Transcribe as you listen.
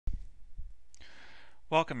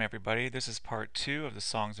Welcome everybody. This is part 2 of the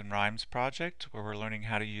Songs and Rhymes project where we're learning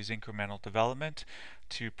how to use incremental development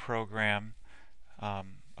to program a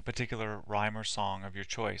particular rhyme or song of your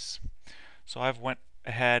choice. So I've went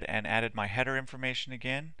ahead and added my header information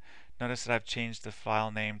again. Notice that I've changed the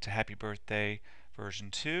file name to Happy Birthday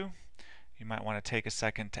version 2. You might want to take a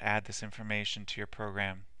second to add this information to your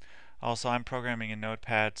program. Also, I'm programming in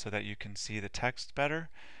Notepad so that you can see the text better.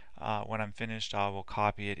 When I'm finished, I will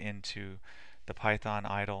copy it into the Python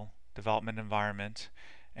idle development environment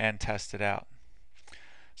and test it out.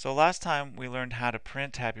 So last time we learned how to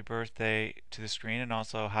print happy birthday to the screen and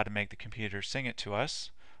also how to make the computer sing it to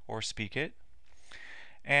us or speak it.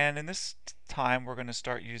 And in this time we're going to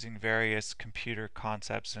start using various computer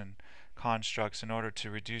concepts and constructs in order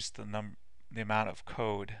to reduce the amount of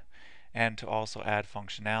code and to also add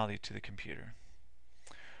functionality to the computer.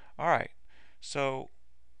 Alright, so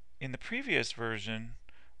in the previous version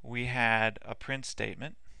we had a print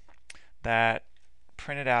statement that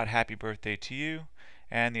printed out happy birthday to you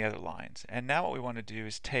and the other lines. And now what we want to do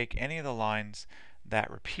is take any of the lines that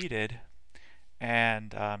repeated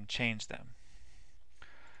and change them.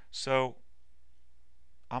 So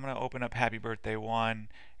I'm going to open up happy birthday 1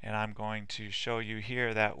 and I'm going to show you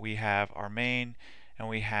here that we have our main and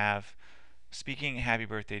we have speaking happy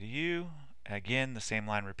birthday to you. Again, the same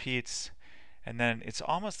line repeats, and then it's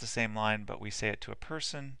almost the same line but we say it to a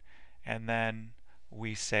person, and then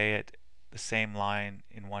we say it the same line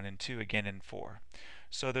in 1 and 2 again in 4.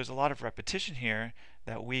 So there's a lot of repetition here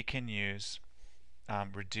that we can use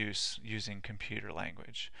reduce using computer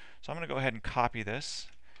language. So I'm going to go ahead and copy this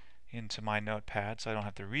into my notepad so I don't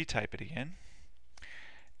have to retype it again.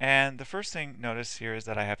 And the first thing notice here is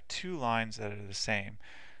that I have 2 lines that are the same.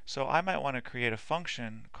 So I might want to create a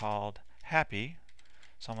function called happy.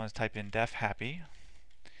 So I'm going to type in def happy,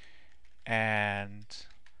 and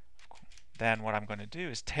then what I'm going to do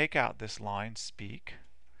is take out this line speak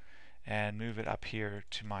and move it up here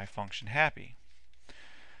to my function happy.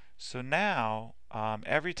 So now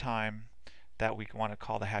every time that we want to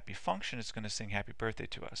call the happy function, it's going to sing happy birthday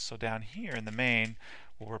to us. So down here in the main,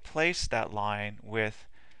 we'll replace that line with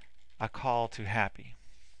a call to happy.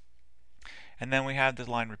 And then we have the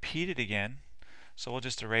line repeated again, so we'll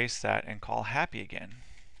just erase that and call happy again.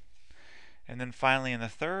 And then finally in the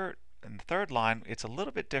third line, it's a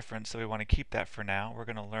little bit different, so we want to keep that for now. We're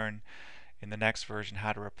going to learn in the next version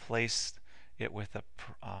how to replace it with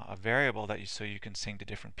a variable so you can sing to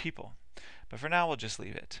different people. But for now we'll just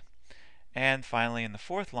leave it. And finally in the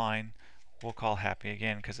 4th line, we'll call happy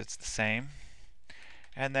again because it's the same.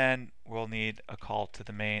 And then we'll need a call to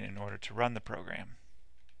the main in order to run the program.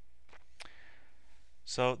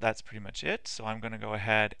 So that's pretty much it. So I'm going to go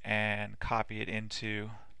ahead and copy it into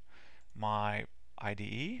my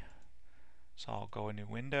IDE. So I'll go a new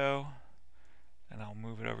window and I'll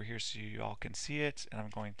move it over here so you all can see it, and I'm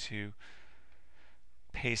going to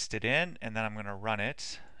paste it in, and then I'm going to run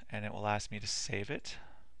it and it will ask me to save it.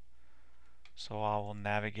 So I will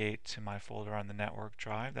navigate to my folder on the network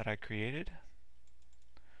drive that I created.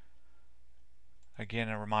 Again,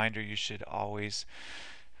 a reminder, you should always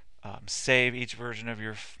save each version of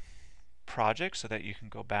your project so that you can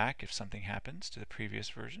go back if something happens to the previous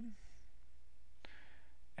version.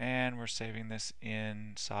 And we're saving this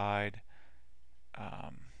inside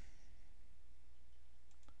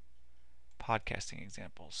podcasting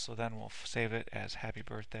examples. So then we'll save it as happy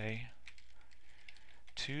birthday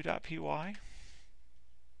 2.py.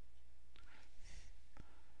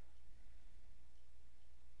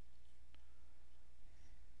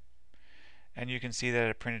 And you can see that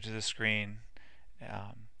it printed to the screen,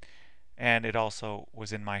 and it also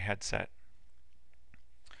was in my headset.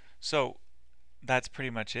 So that's pretty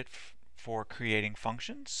much it for creating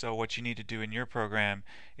functions. So what you need to do in your program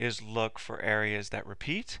is look for areas that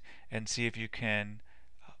repeat and see if you can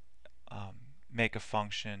make a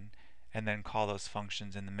function and then call those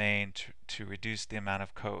functions in the main to reduce the amount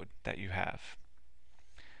of code that you have.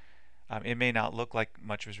 It may not look like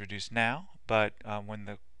much was reduced now, but when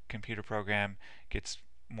the computer program gets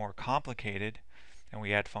more complicated and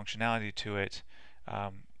we add functionality to it,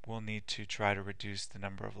 we'll need to try to reduce the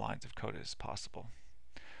number of lines of code as possible.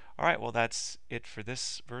 Alright, well that's it for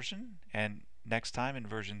this version, and next time in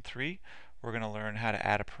version 3 we're going to learn how to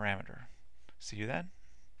add a parameter. See you then.